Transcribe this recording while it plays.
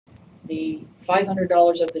the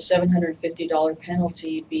 $500 of the $750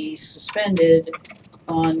 penalty be suspended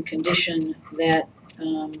on condition that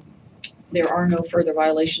there are no further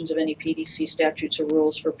violations of any PDC statutes or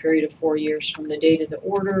rules for a period of 4 years from the date of the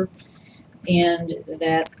order, and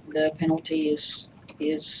that the penalty is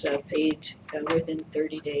paid within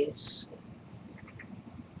 30 days.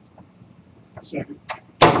 Second.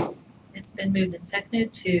 It's been moved and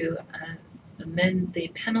seconded to amend the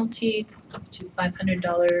penalty to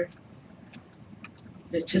 $500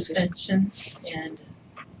 suspension and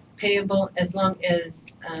payable as long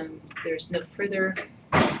as there's no further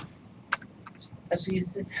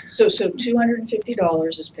abuses. So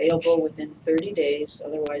 $250 is payable within 30 days,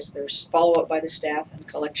 otherwise there's follow-up by the staff and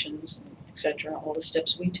collections, et cetera, all the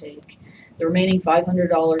steps we take. The remaining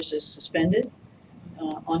 $500 is suspended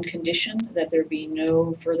on condition that there be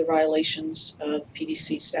no further violations of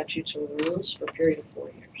PDC statutes or rules for a period of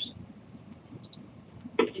 4 years.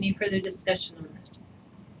 Any further discussion on this?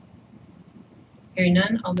 Hearing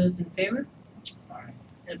none, all those in favor? Aye.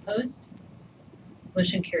 And opposed?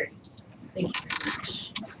 Motion carries. Thank you very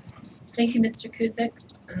much. Thank you, Mr. Kuzic.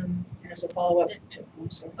 As a follow-up Yes. to,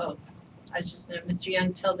 I'm sorry. I was just gonna, Mr.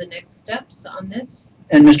 Young, tell the next steps on this.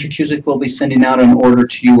 And Mr. Cusick will be sending out an order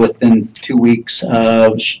to you within 2 weeks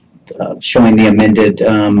showing the amended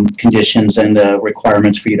conditions and the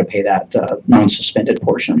requirements for you to pay that non-suspended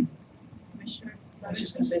portion. Commissioner I was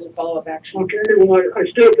just gonna say as a follow-up action. Okay, well, I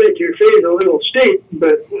still think your fee is a little steep,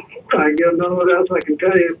 but I don't know what else I can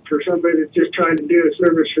tell you for somebody that's just trying to do a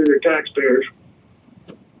service for their taxpayers.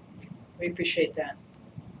 We appreciate that.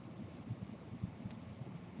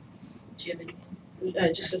 Do you have anything else?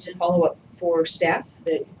 Just as a follow-up for staff,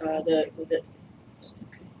 that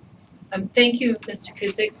Thank you, Mr.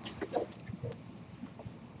 Kuzic.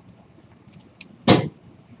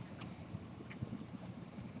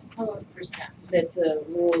 Follow up for staff. that the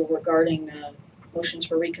rule regarding motions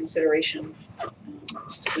for reconsideration,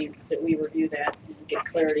 that we review that and get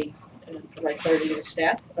clarity, provide clarity to the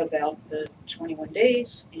staff about the 21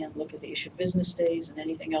 days and look at the issue of business days and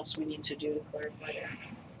anything else we need to do to clarify that.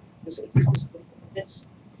 Because it comes before, it's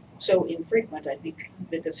so infrequent, I think,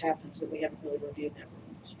 that this happens that we haven't really reviewed that rule.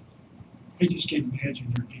 I just can't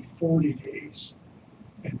imagine there'd be 40 days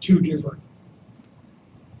and 2 different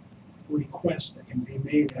requests that can be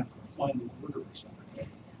made after a final order or something.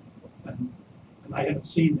 And I haven't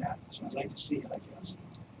seen that, so I'd like to see it, I guess.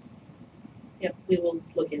 Yep, we will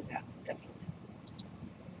look into that, definitely.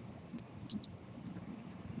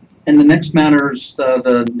 And the next matter is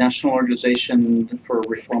the National Organization for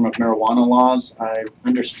Reform of Marijuana Laws. I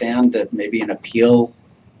understand that maybe an appeal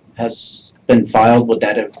has been filed. Would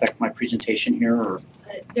that affect my presentation here, or?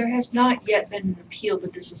 There has not yet been an appeal,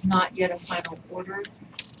 but this is not yet a final order.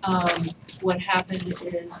 What happened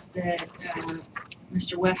is that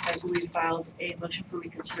Mr. West, I believe, filed a motion for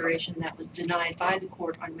reconsideration that was denied by the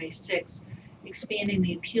court on May 6th, expanding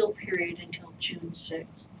the appeal period until June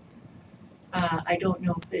 6th. I don't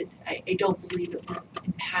know if I don't believe it would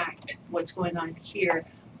impact what's going on here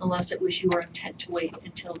unless it was your intent to wait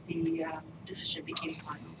until the decision became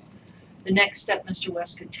final. The next step Mr.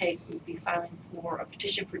 West could take would be filing for a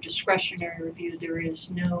petition for discretionary review. There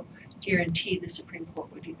is no guarantee the Supreme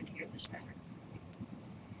Court would even hear this matter.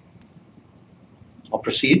 I'll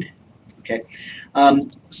proceed. Okay.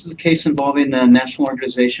 This is a case involving the National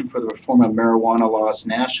Organization for the Reform of Marijuana Laws,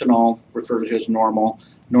 National, referred to as Normal,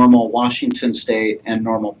 Washington State, and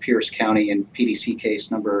Normal Pierce County in PDC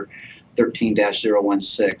case number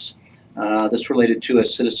 13-016. This related to a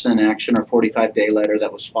citizen action or 45-day letter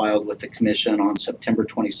that was filed with the Commission on September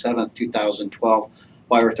 27, 2012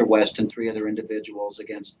 by Arthur West and 3 other individuals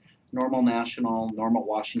against Normal National, Normal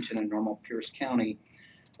Washington, and Normal Pierce County,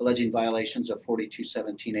 alleging violations of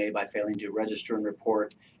 4217A by failing to register and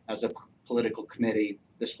report as a political committee,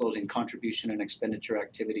 disclosing contribution and expenditure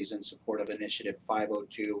activities in support of Initiative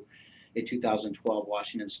 502, a 2012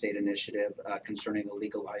 Washington State initiative concerning the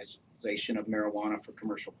legalization of marijuana for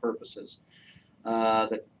commercial purposes.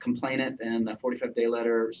 The complainant in the 45-day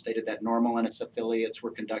letter stated that Normal and its affiliates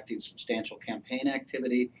were conducting substantial campaign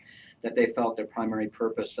activity, that they felt their primary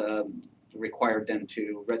purpose required them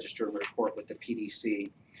to register and report with the PDC.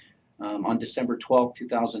 On December 12,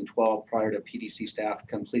 2012, prior to PDC staff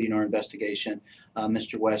completing our investigation,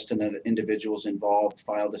 Mr. West and the individuals involved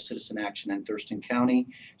filed a citizen action in Thurston County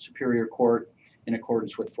Superior Court in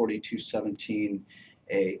accordance with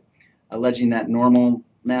 4217A, alleging that Normal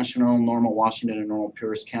National, Normal Washington, and Normal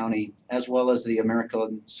Pierce County, as well as the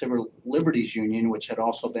American Civil Liberties Union, which had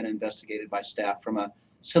also been investigated by staff from a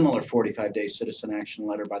similar 45-day citizen action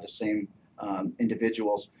letter by the same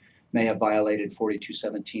individuals, may have violated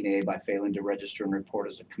 4217A by failing to register and report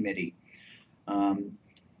as a committee.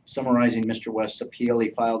 Summarizing Mr. West's appeal, he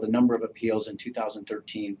filed a number of appeals in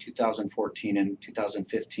 2013, 2014, and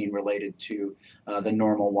 2015 related to the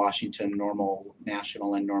Normal Washington, Normal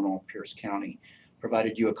National, and Normal Pierce County.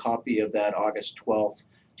 Provided you a copy of that August 12th,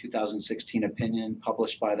 2016 opinion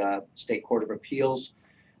published by the State Court of Appeals,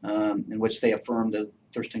 in which they affirmed the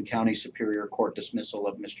Thurston County Superior Court dismissal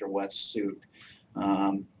of Mr. West's suit.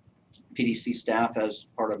 PDC staff, as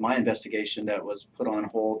part of my investigation that was put on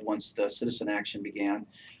hold once the citizen action began,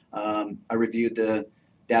 I reviewed the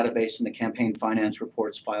database and the campaign finance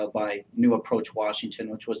reports filed by New Approach Washington,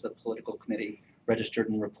 which was the political committee registered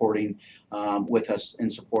and reporting with us in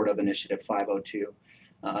support of Initiative 502.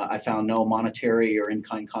 I found no monetary or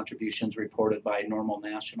in-kind contributions reported by Normal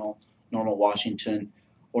National, Normal Washington,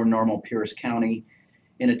 or Normal Pierce County.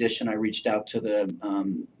 In addition, I reached out to the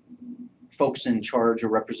folks in charge or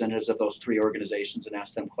representatives of those three organizations and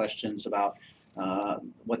asked them questions about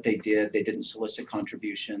what they did. They didn't solicit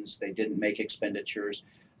contributions, they didn't make expenditures,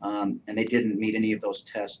 and they didn't meet any of those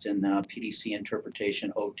tests in PDC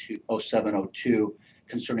interpretation 0702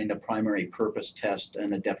 concerning the primary purpose test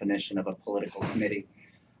and the definition of a political committee.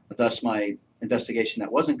 Thus, my investigation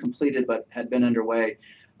that wasn't completed but had been underway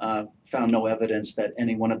found no evidence that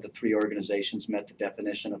any one of the three organizations met the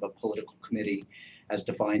definition of a political committee as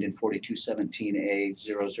defined in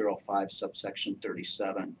 4217A005 subsection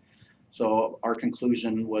 37. So our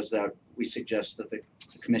conclusion was that we suggest that the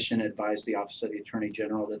commission advise the Office of the Attorney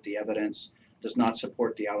General that the evidence does not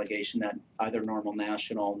support the allegation that either Normal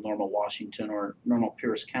National, Normal Washington, or Normal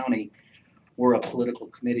Pierce County were a political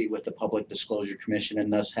committee with the Public Disclosure Commission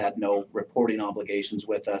and thus had no reporting obligations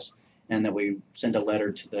with us, and that we send a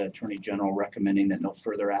letter to the Attorney General recommending that no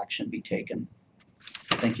further action be taken.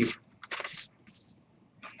 Thank you.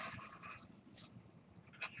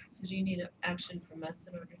 So do you need action from us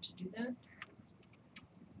in order to do that?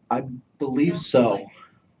 I believe so.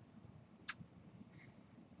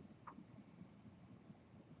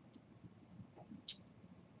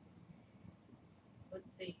 What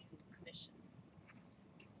say you, Commission?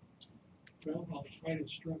 Well, I'll try to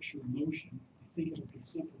structure a motion. I think it'll be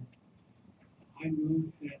simple. I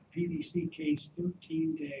move that PDC case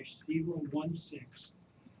 13-016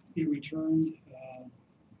 be returned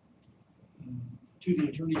to the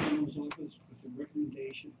Attorney General's office with a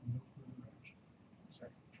recommendation for no further action.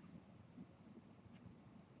 Sorry.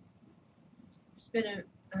 There's been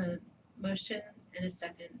a motion and a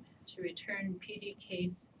second to return PD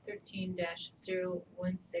case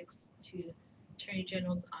 13-016 to Attorney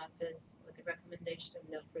General's office with a recommendation of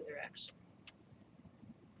no further action.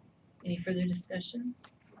 Any further discussion?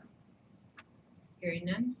 Hearing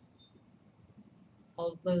none.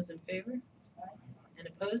 All those in favor? And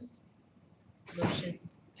opposed? Motion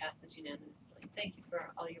passes unanimously. Thank you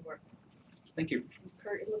for all your work. Thank you.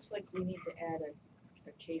 Kurt, it looks like we need to add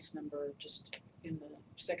a case number just in the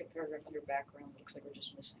second paragraph under background. Looks like we're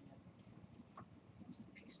just missing it.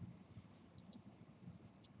 Case.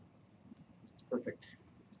 Perfect.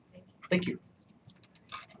 Thank you. Thank you.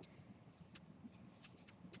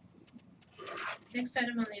 Next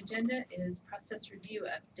item on the agenda is process review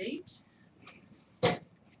update. Turn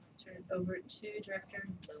it over to Director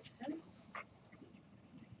Lopez.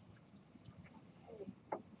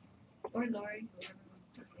 Or Lori, whoever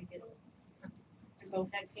wants to take it.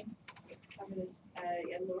 Both tag team.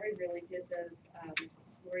 Yeah, Lori really did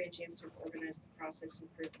Lori and James have organized the process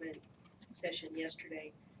improvement session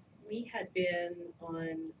yesterday. We had been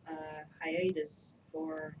on hiatus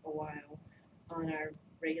for a while on our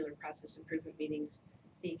regular process improvement meetings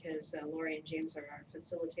because Lori and James are our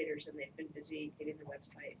facilitators and they've been busy getting the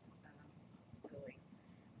website going.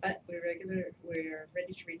 But we're ready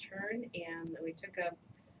to return, and we took up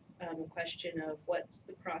a question of what's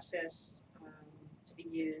the process to be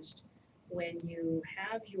used when you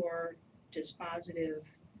have your dispositive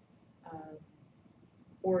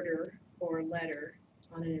order or letter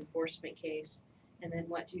on an enforcement case, and then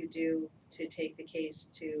what do you do to take the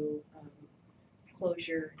case to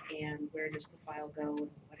closure, and where does the file go,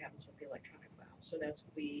 and what happens with the electronic file. So that's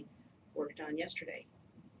what we worked on yesterday.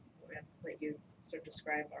 We'll have to let you sort of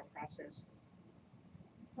describe our process.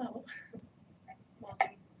 Well,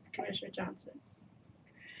 welcome, Commissioner Johnson.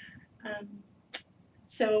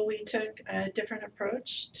 So we took a different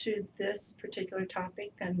approach to this particular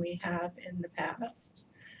topic than we have in the past.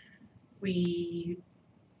 We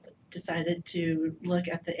decided to look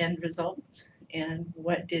at the end result and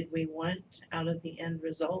what did we want out of the end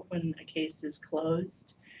result when a case is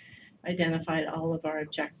closed, identified all of our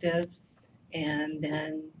objectives, and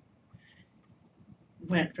then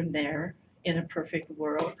went from there in a perfect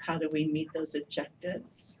world, how do we meet those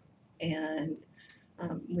objectives? And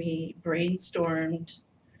we brainstormed,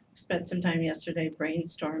 spent some time yesterday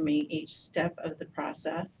brainstorming each step of the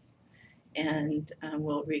process. And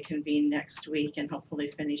we'll reconvene next week and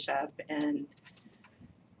hopefully finish up and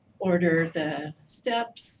order the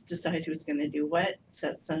steps, decide who's gonna do what,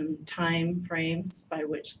 set some time frames by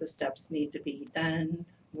which the steps need to be done.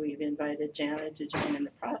 We've invited Jana to join in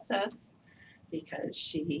the process because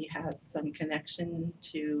she has some connection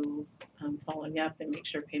to following up and make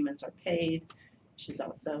sure payments are paid. She's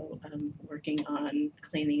also working on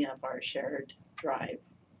cleaning up our shared drive.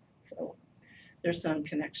 So there's some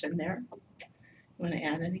connection there. Want to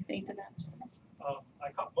add anything to that, James?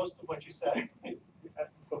 I caught most of what you said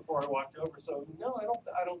before I walked over, so no,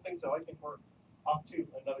 I don't think so. I think we're off to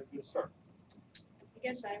another good start. I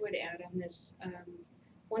guess I would add on this,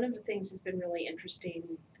 one of the things that's been really interesting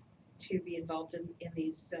to be involved in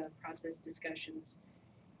these process discussions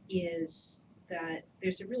is that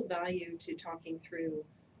there's a real value to talking through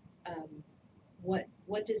what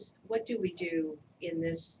do we do in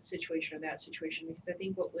this situation or that situation, because I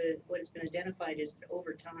think what has been identified is that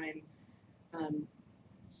over time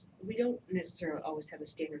we don't necessarily always have a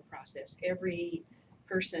standard process. Every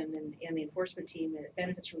person and the enforcement team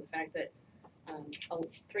benefits from the fact that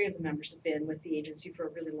 3 of the members have been with the agency for a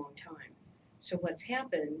really long time. So what's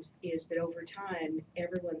happened is that over time,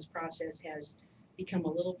 everyone's process has become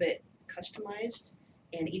a little bit customized,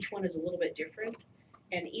 and each one is a little bit different,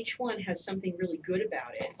 and each one has something really good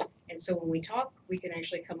about it. And so when we talk, we can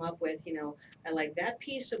actually come up with, I like that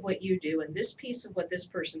piece of what you do and this piece of what this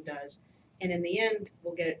person does. And in the end,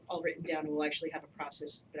 we'll get it all written down and we'll actually have a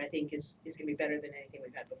process that I think is gonna be better than anything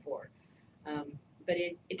we've had before. But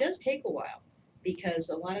it does take a while, because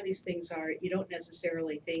a lot of these things are, you don't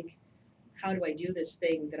necessarily think, how do I do this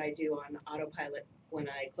thing that I do on autopilot when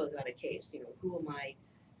I close out a case? Who am I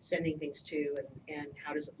sending things to, and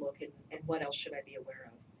how does it look, and what else should I be aware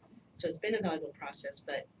of? So it's been a valuable process,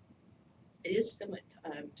 but it is somewhat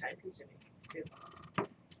time consuming too.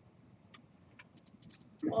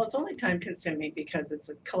 Well, it's only time consuming because it's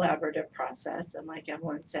a collaborative process, and like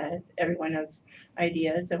Evelyn said, everyone has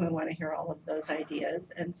ideas and we want to hear all of those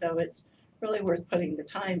ideas, and so it's really worth putting the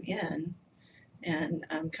time in and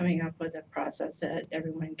coming up with a process that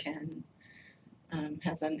everyone can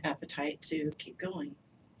has an appetite to keep going,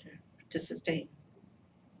 to sustain.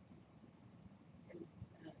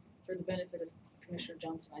 For the benefit of Commissioner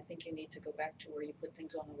Johnson, I think you need to go back to where you put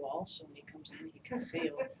things on the wall, so when he comes in, he can see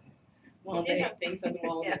them. Well, We did have things on the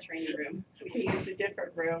wall in yeah. the training room. We used a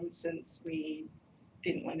different room since we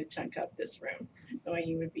didn't want to chunk up this room, the way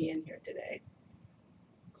you would be in here today.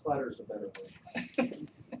 Clutter's a better word.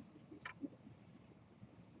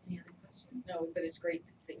 Any other questions? No, but it's great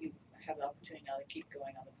that you have the opportunity now to keep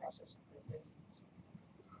going on the process.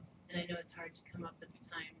 And I know it's hard to come up with the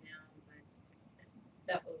time now, but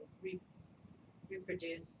that will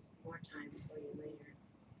reproduce more time for you later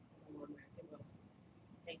in the long run. So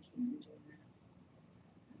thank you for doing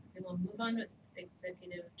that. And we'll move on with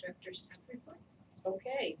Executive Director staff report.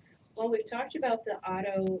 Okay, well, we've talked about the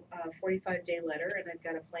auto 45-day letter, and I've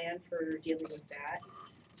got a plan for dealing with that.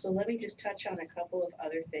 So let me just touch on a couple of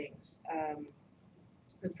other things.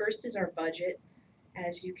 The first is our budget.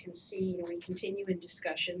 As you can see, we continue in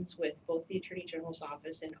discussions with both the Attorney General's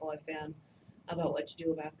office and OFM about what to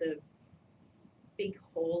do about the big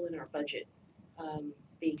hole in our budget,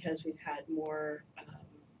 because we've had more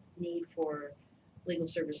need for legal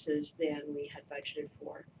services than we had budgeted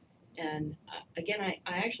for. And again, I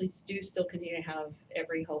actually do still continue to have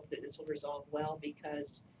every hope that this will resolve well,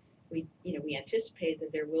 because we anticipate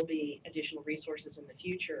that there will be additional resources in the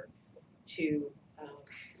future to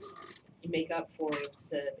make up for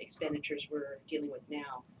the expenditures we're dealing with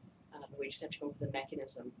now. We just have to come up with a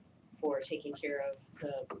mechanism for taking care of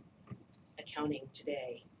the accounting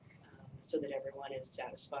today, so that everyone is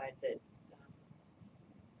satisfied that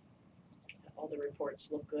all the reports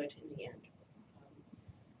look good in the end.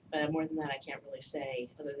 But more than that, I can't really say,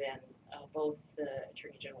 other than both the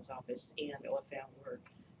Attorney General's office and OFM were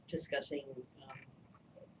discussing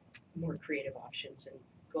more creative options and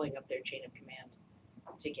going up their chain of command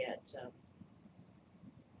to get,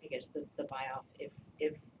 I guess, the buy-off,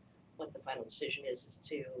 if what the final decision is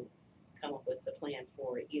to come up with a plan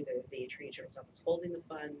for either the Attorney General's office holding the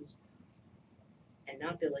funds and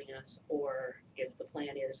not billing us, or if the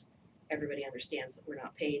plan is everybody understands that we're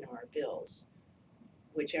not paying our bills.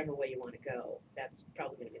 Whichever way you want to go, that's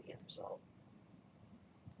probably going to be the end result.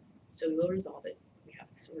 So we will resolve it. We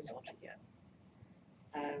haven't resolved it yet.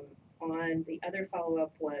 On the other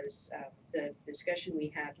follow-up was the discussion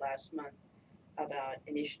we had last month about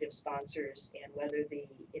initiative sponsors and whether the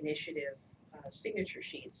initiative signature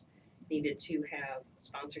sheets needed to have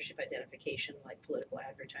sponsorship identification like political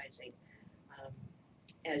advertising.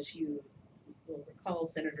 As you will recall,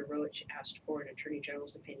 Senator Roach asked for an Attorney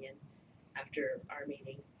General's opinion after our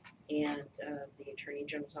meeting, and the Attorney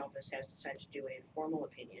General's office has decided to do an informal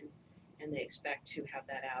opinion, and they expect to have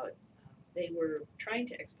that out. They were trying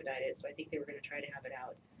to expedite it, so I think they were going to try to have it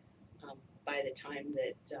out by the time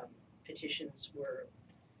that petitions were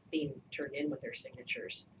being turned in with their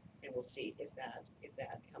signatures, and we'll see if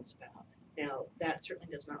that comes about. Now, that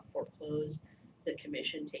certainly does not foreclose the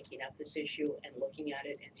commission taking up this issue and looking at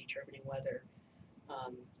it and determining whether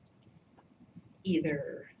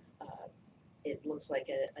either it looks like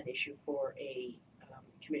an issue for a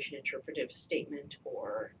commission interpretive statement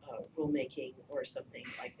or rulemaking or something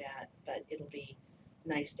like that, but it'll be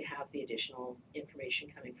nice to have the additional information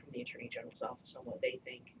coming from the Attorney General's office on what they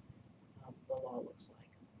think the law looks like.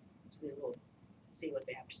 So we will see what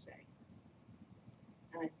they have to say.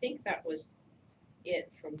 And I think that was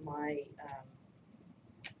it from my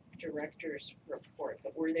director's report,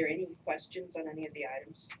 but were there any questions on any of the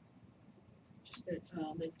items? Just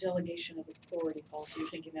the delegation of authority policy, you're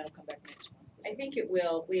thinking that'll come back next month? I think it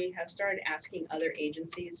will. We have started asking other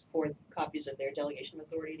agencies for copies of their delegation of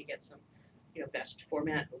authority to get some, best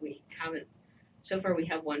format, but we haven't. So far, we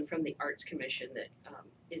have one from the Arts Commission that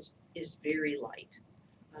is very light.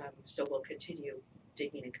 So we'll continue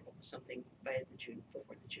digging and come up with something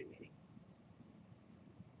before the June meeting.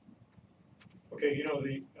 Okay,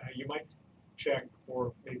 you might check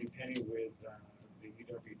or maybe Penny with the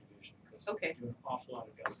UW division because Okay. they do an awful lot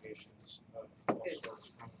of delegations of all Good.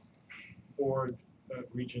 sorts from board of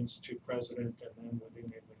regents to president and then within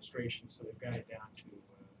the administration, so they've got it down to.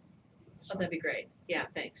 Oh, that'd be great. Yeah,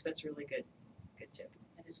 thanks. That's a really good tip.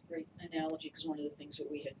 That is a great analogy, because one of the things that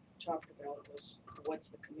we had talked about was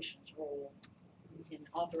what's the commission's role in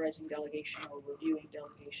authorizing delegation or reviewing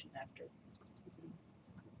delegation after.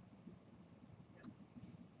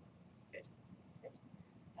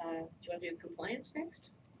 Do you want to do compliance next?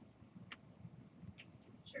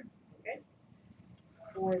 Sure. Okay.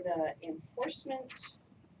 For the enforcement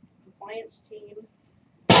compliance team,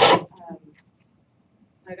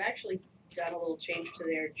 I've actually got a little change to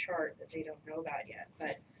their chart that they don't know about yet,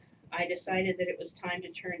 but I decided that it was time to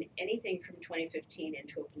turn anything from 2015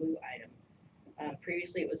 into a blue item.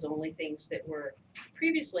 Previously, it was only things that were,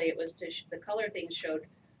 the color things showed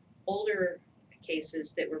older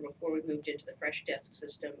cases that were before we moved into the Fresh Desk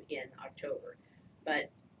system in October. But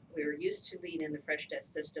we were used to being in the Fresh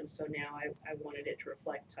Desk system, so now I wanted it to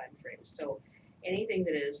reflect timeframes. So anything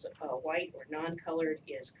that is white or non-colored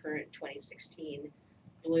is current 2016.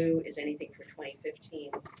 Blue is anything from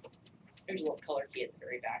 2015. There's a little color key at the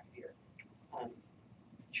very back of your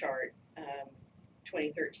chart.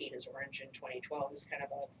 2013 is orange and 2012 is kind of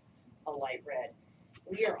a light red.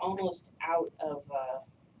 We are almost out of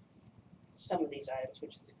some of these items,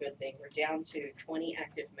 which is a good thing. We're down to 20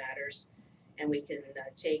 active matters, and we can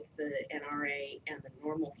take the NRA and the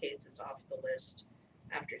normal cases off the list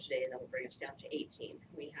after today, and that will bring us down to 18.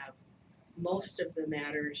 We have most of the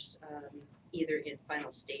matters either in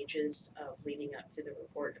final stages of leading up to the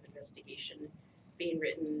report of investigation being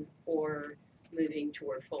written or moving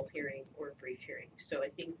toward full hearing or brief hearing. So I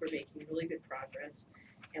think we're making really good progress.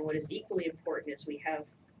 And what is equally important is we have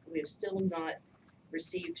still not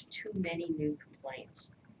received too many new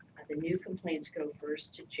complaints. The new complaints go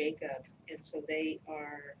first to Jacob, and so they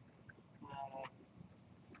are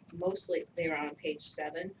they're on page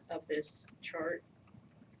 7 of this chart.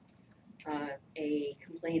 A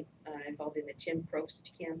complaint involving the Tim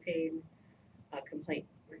Probst campaign, a complaint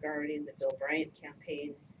regarding the Bill Bryant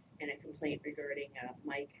campaign, and a complaint regarding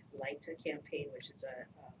Mike Leita campaign, which is a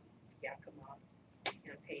Yakima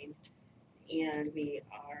campaign. And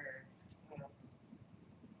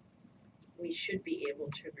we should be able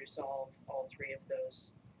to resolve all 3 of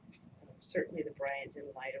those. Certainly the Bryant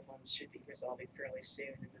and Leita ones should be resolving fairly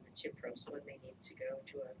soon, and then the Tim Probst one may need to go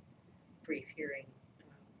to a brief hearing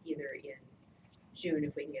either in June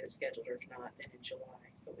if we can get it scheduled, or if not, then in July.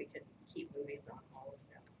 But we can keep moving on all of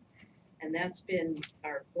them. And that's been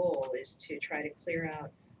our goal, is to try to clear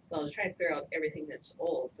out everything that's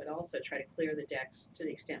old, but also try to clear the decks to the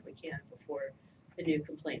extent we can before the new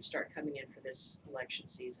complaints start coming in for this election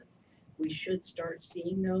season. We should start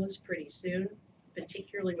seeing those pretty soon,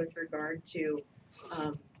 particularly with regard to,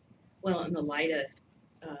 and the Leita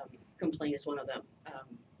complaint is one of them.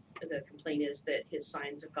 The complaint is that his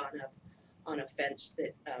signs have gone up on a fence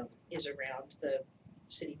that is around the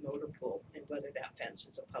city motor pool, and whether that fence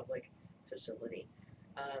is a public facility.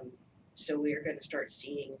 So we are gonna start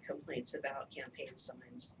seeing complaints about campaign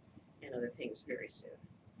signs and other things very soon.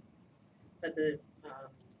 But the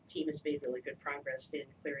team has made really good progress in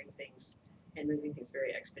clearing things and moving things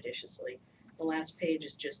very expeditiously. The last page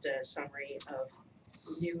is just a summary of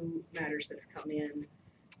new matters that have come in,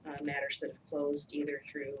 matters that have closed either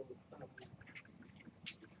through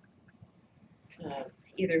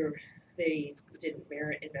either they didn't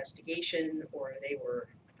merit investigation or they were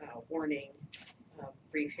warning,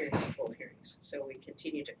 brief hearings, full hearings. So we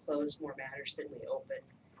continue to close more matters than we open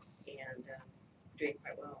and doing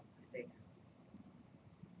quite well, I think.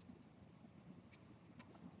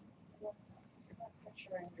 I'm not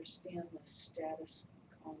sure I understand the status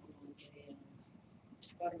column on the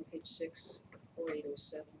bottom of page 6,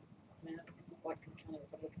 4807 map, Whatcom County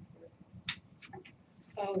Republican Party.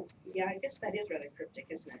 Oh, yeah, I guess that is rather cryptic,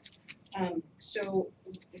 isn't it? So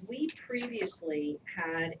we previously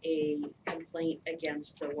had a complaint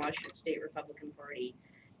against the Washington State Republican Party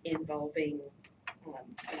involving,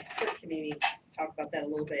 and Kurt can maybe talk about that a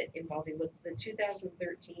little bit, involving, was the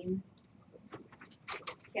 2013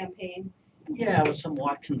 campaign? Yeah, with some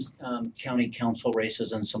Watkins County Council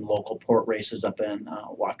races and some local port races up in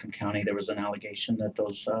Whatcom County. There was an allegation that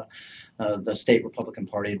those the state Republican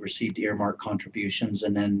Party had received earmark contributions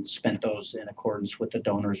and then spent those in accordance with the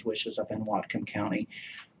donors' wishes up in Whatcom County.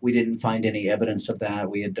 We didn't find any evidence of that.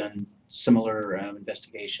 We had done similar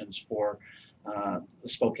investigations for the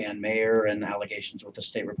Spokane mayor and allegations with the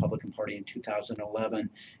state Republican Party in 2011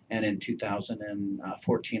 and in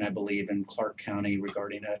 2014, I believe, in Clark County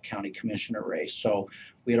regarding a county commissioner race. So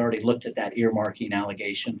we had already looked at that earmarking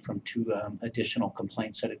allegation from 2 additional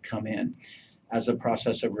complaints that had come in. As a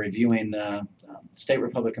process of reviewing the state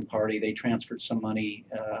Republican Party, they transferred some money,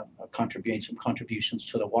 contributing some contributions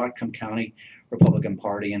to the Whatcom County Republican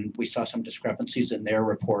Party, and we saw some discrepancies in their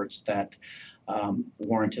reports that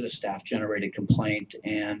warranted a staff-generated complaint,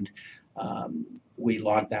 and we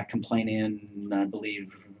logged that complaint in, I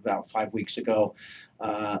believe, about 5 weeks ago,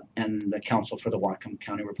 and the council for the Whatcom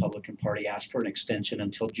County Republican Party asked for an extension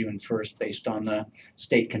until June 1st based on the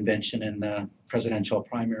state convention and the presidential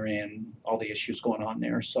primary and all the issues going on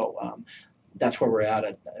there. So that's where we're at.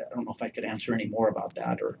 I don't know if I could answer any more about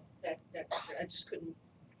that or. That's, I just couldn't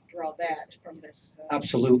draw that from this.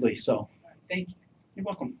 Absolutely. So thank you. You're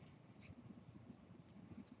welcome.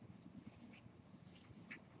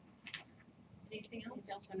 Anything else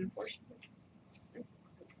on enforcement?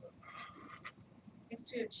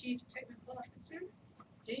 Next we have Chief Technical Officer,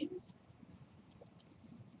 James.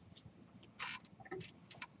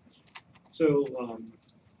 So,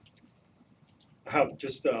 I have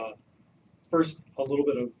just, first, a little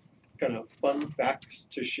bit of kind of fun facts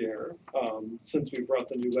to share. Since we brought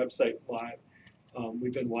the new website live,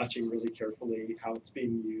 we've been watching really carefully how it's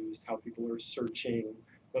being used, how people are searching,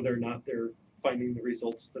 whether or not they're finding the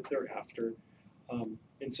results that they're after.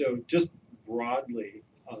 And so just broadly,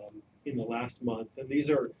 in the last month, and these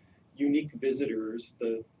are unique visitors,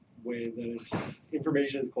 the way that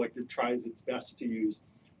information is collected tries its best to use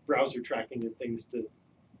browser tracking and things to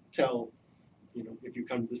tell, you know, if you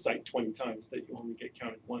come to the site 20 times that you only get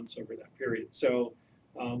counted once over that period. So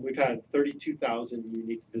we've had 32,000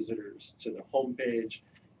 unique visitors to the homepage,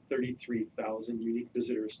 33,000 unique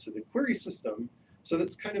visitors to the query system. So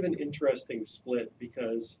that's kind of an interesting split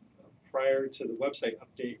because prior to the website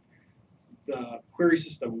update, the query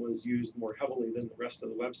system was used more heavily than the rest of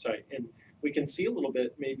the website. And we can see a little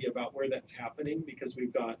bit maybe about where that's happening because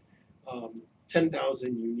we've got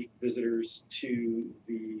 10,000 unique visitors to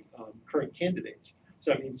the current candidates.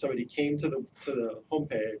 So that means somebody came to the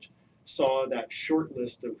homepage, saw that short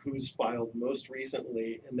list of who's filed most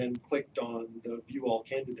recently, and then clicked on the view all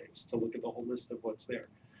candidates to look at the whole list of what's there.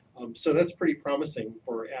 So that's pretty promising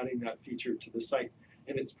for adding that feature to the site.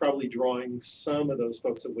 And it's probably drawing some of those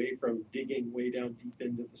folks away from digging way down deep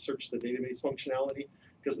into the search the database functionality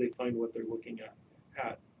because they find what they're looking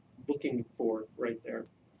looking for right there.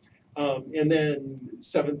 And then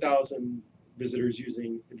 7,000 visitors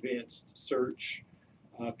using advanced search,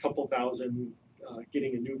 a couple thousand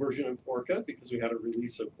getting a new version of Orca because we had a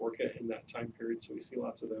release of Orca in that time period, so we see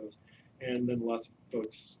lots of those. And then lots of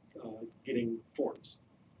folks getting forms.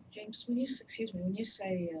 James, when you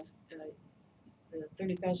say the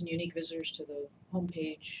 30,000 unique visitors to the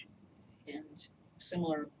homepage and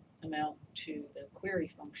similar amount to the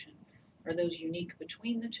query function, are those unique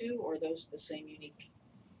between the two or are those the same unique?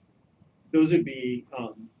 Those would be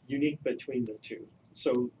unique between the two.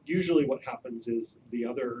 So usually what happens is the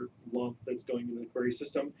other lump that's going in the query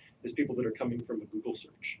system is people that are coming from a Google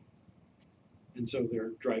search. And so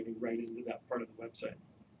they're driving right into that part of the website.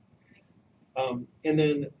 And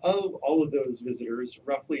then of all of those visitors,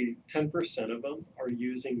 roughly 10% of them are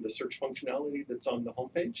using the search functionality that's on the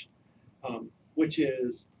homepage, which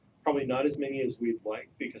is probably not as many as we'd like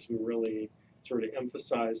because we really sort of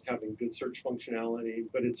emphasized having good search functionality,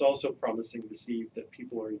 but it's also promising to see that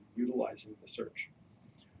people are utilizing the search.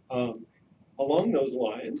 Along those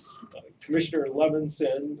lines, Commissioner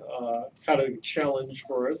Levinson had a challenge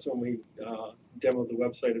for us when we demoed the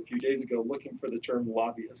website a few days ago, looking for the term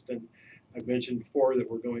lobbyist. And I've mentioned before that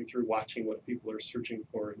we're going through watching what people are searching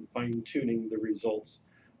for and fine-tuning the results.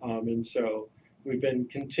 And so we've been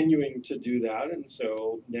continuing to do that. And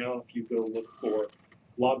so now if you go look for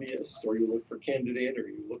lobbyist, or you look for candidate, or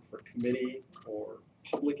you look for committee or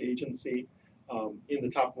public agency, in the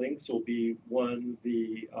top links will be one,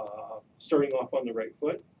 the starting off on the right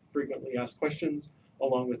foot, frequently asked questions,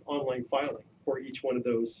 along with online filing for each one of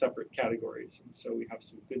those separate categories. And so we have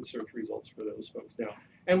some good search results for those folks now.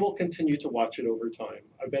 And we'll continue to watch it over time.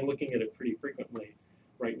 I've been looking at it pretty frequently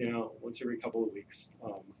right now, once every couple of weeks.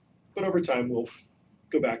 But over time, we'll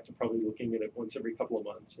go back to probably looking at it once every couple of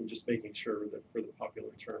months and just making sure that for the popular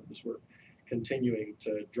terms, we're continuing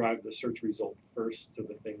to drive the search result first to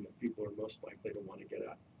the thing that people are most likely to want to get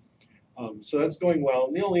at. So that's going well.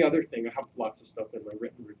 And the only other thing, I have lots of stuff in my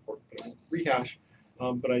written report that I won't rehash,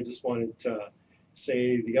 but I just wanted to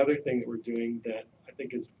say the other thing that we're doing that I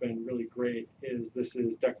think has been really great is this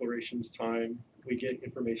is declarations time. We get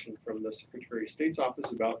information from the Secretary of State's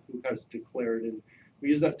office about who has declared, and we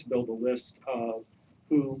use that to build a list of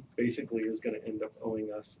who basically is going to end up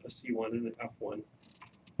owing us a C1 and an F1.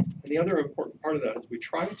 And the other important part of that is we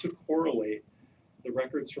try to correlate the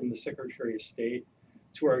records from the Secretary of State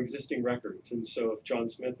to our existing records. And so if John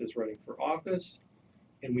Smith is running for office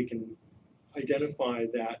and we can identify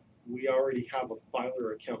that we already have a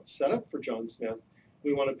filer account set up for John Smith,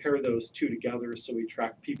 we want to pair those two together so we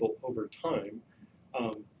track people over time.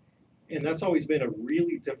 And that's always been a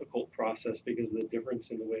really difficult process because of the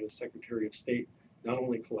difference in the way the Secretary of State not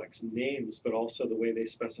only collects names, but also the way they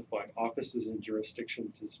specify offices and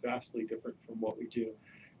jurisdictions is vastly different from what we do.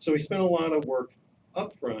 So we spent a lot of work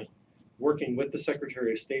upfront working with the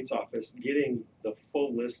Secretary of State's office, getting the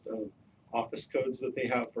full list of office codes that they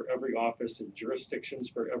have for every office and jurisdictions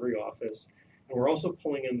for every office. And we're also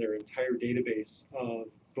pulling in their entire database of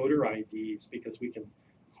voter IDs because we can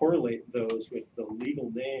correlate those with the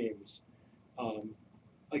legal names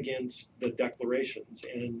against the declarations.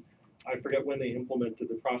 And I forget when they implemented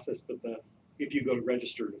the process, but if you go to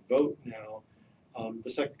register to vote now, the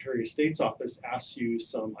Secretary of State's office asks you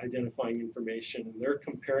some identifying information, and they're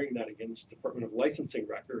comparing that against Department of Licensing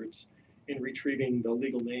records in retrieving the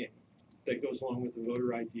legal name that goes along with the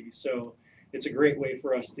voter ID. So it's a great way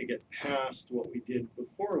for us to get past what we did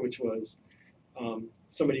before, which was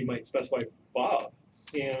somebody might specify Bob,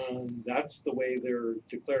 and that's the way they're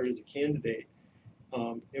declared as a candidate.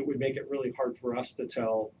 It would make it really hard for us to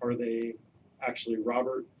tell, are they actually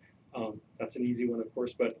Robert? That's an easy one, of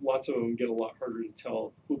course, but lots of them get a lot harder to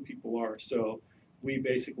tell who people are. So we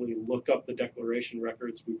basically look up the declaration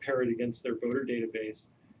records, we pair it against their voter database,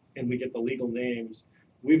 and we get the legal names.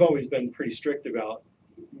 We've always been pretty strict about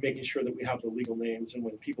making sure that we have the legal names, and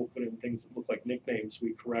when people put in things that look like nicknames,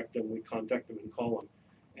 we correct them, we contact them and call them.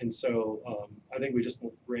 And so I think we just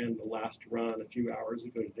ran the last run a few hours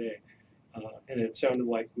ago today. And it sounded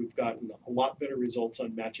like we've gotten a lot better results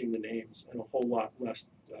on matching the names and a whole lot less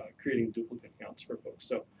creating duplicate accounts for folks.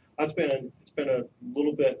 So it's been a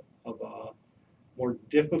little bit of a more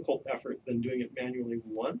difficult effort than doing it manually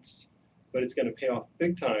once, but it's going to pay off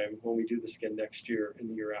big time when we do this again next year and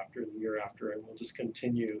the year after and the year after, and we'll just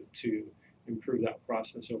continue to improve that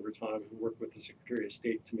process over time and work with the Secretary of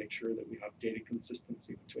State to make sure that we have data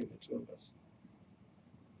consistency between the two of us.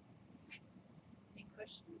 Any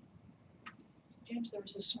questions? James, there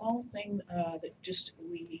was a small thing that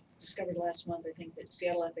we discovered last month. I think that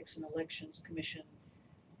Seattle Ethics and Elections Commission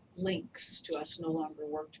links to us no longer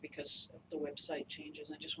worked because of the website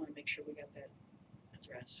changes. I just want to make sure we got that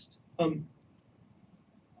addressed.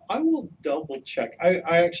 I will double check. I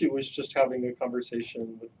actually was just having a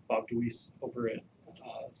conversation with Bob DeWeese over at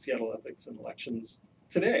Seattle Ethics and Elections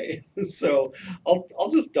today. So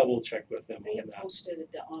I'll just double check with him They on have that. posted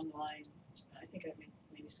the online, I think I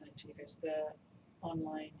maybe sent it to you guys, the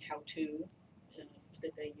online how-to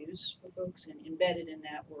that they use for folks, and embedded in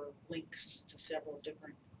that were links to several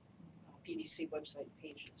different PDC website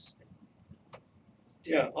pages.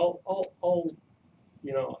 Yeah, I'll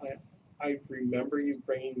I remember you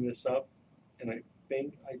bringing this up, and I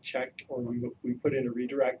think I checked or we put in a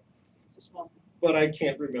redirect, It's a small thing. but I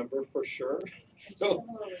can't remember for sure. And So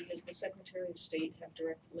similarly, does the Secretary of State have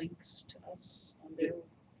direct links to us on their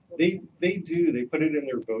They do, they put it in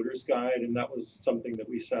their voter's guide, and that was something that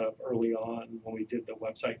we set up early on when we did the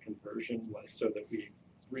website conversion, was so that we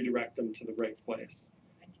redirect them to the right place.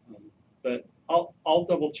 But I'll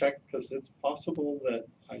double check, because it's possible that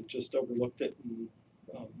I just overlooked it and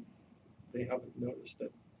they haven't noticed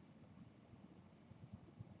it.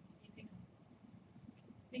 Anything else?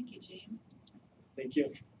 Thank you, James. Thank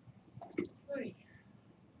you. Lori?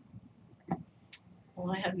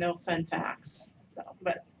 Well, I have no fun facts, so,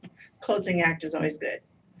 but closing act is always good.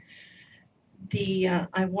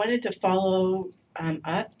 I wanted to follow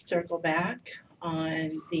circle back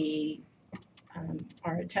on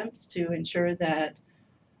our attempts to ensure that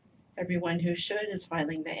everyone who should is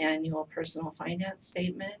filing the annual personal finance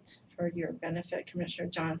statement for your benefit, Commissioner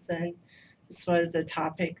Johnson. This was a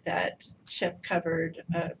topic that Chip covered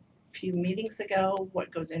a few meetings ago, what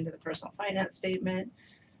goes into the personal finance statement.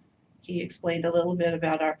 He explained a little bit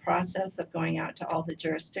about our process of going out to all the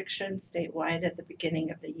jurisdictions statewide at the beginning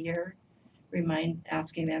of the year,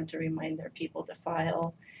 asking them to remind their people to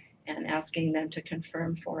file, and asking them to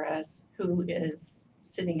confirm for us who is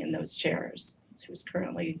sitting in those chairs, who's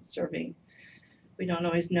currently serving. We don't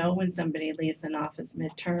always know when somebody leaves an office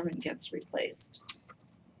midterm and gets replaced.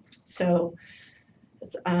 So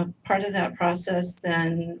as part of that process,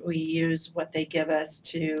 then we use what they give us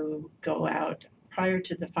to go out prior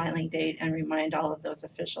to the filing date and remind all of those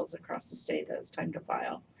officials across the state that it's time to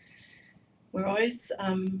file. We're always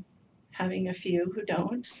having a few who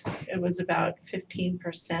don't. It was about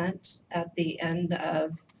 15% at the end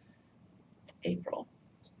of April.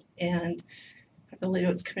 And I believe it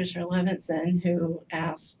was Commissioner Levinson who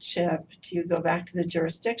asked Chip to go back to the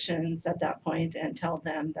jurisdictions at that point and tell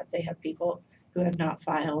them that they have people who have not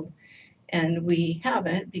filed. And we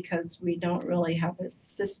haven't, because we don't really have a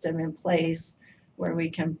system in place where we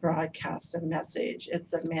can broadcast a message.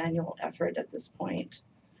 It's a manual effort at this point.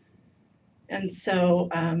 And so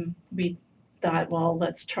we thought, well,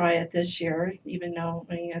 let's try it this year, even though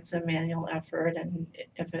it's a manual effort, and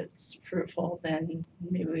if it's fruitful, then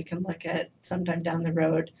maybe we can look at sometime down the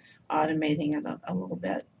road automating it a little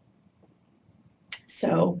bit.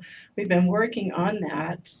 So we've been working on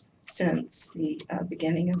that since the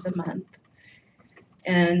beginning of the month.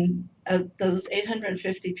 And those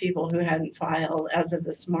 850 people who hadn't filed, as of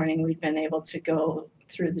this morning, we've been able to go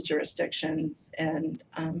through the jurisdictions and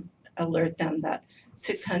alert them that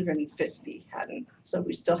 650 hadn't. So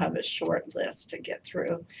we still have a short list to get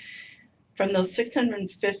through. From those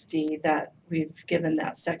 650 that we've given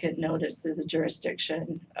that second notice through the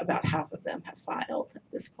jurisdiction, about half of them have filed at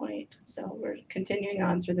this point. So we're continuing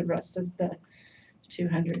on through the rest of the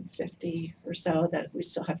 250 or so that we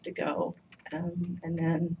still have to go. And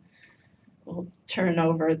then we'll turn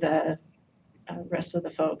over the rest of the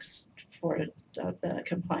folks for the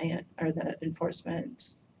compliant or the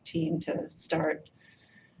enforcement team to start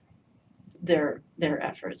their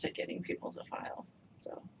efforts at getting people to file.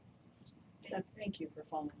 So that's. Thank you for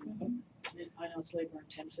following. I know it's labor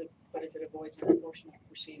intensive, but if it avoids an enforcement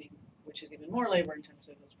proceeding, which is even more labor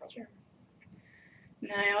intensive, it's probably. Sure.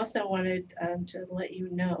 And I also wanted to let you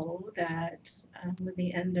know that with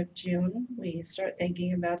the end of June, we start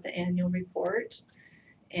thinking about the annual report.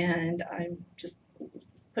 And I'm just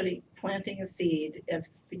planting a seed. If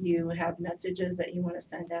you have messages that you want to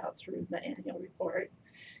send out through the annual report,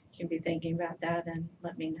 you can be thinking about that and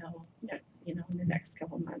let me know, in the next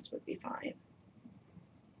couple months would be fine.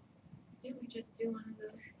 Didn't we just do one of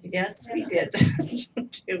those? Yes, we did just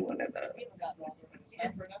do one of those.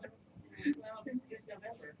 Yes. Well, it was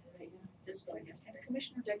November, right? Just going, and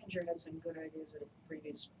Commissioner Deckinger had some good ideas at a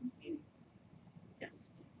previous meeting.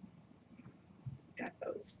 Yes. Got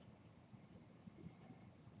those.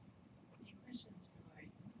 Any questions for Lori?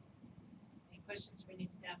 Any questions for any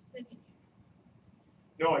staff sitting here?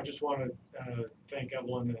 No, I just want to thank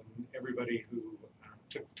Evelyn and everybody who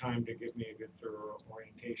took time to give me a good thorough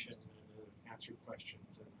orientation and answered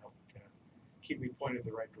questions and helped keep me pointed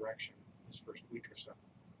the right direction this first week or so.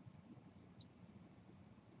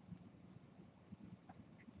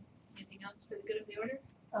 Anything else for the good of the order?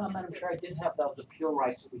 Madam Chair, I did have those appeal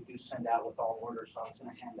rights that we do send out with all orders, so I was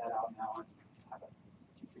gonna hand that out now and have a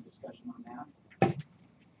future discussion on that.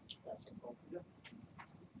 That's appropriate.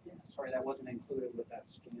 Yeah, sorry, that wasn't included with that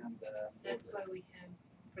scanned. That's why we have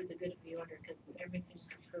for the good of the order, because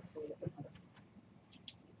everything's appropriate,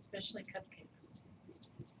 especially cupcakes.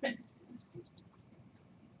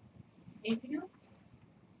 Anything else?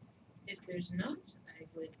 If there's not, I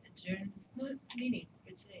would adjourn this meeting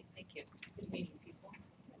for today. Thank you. Good meeting, people.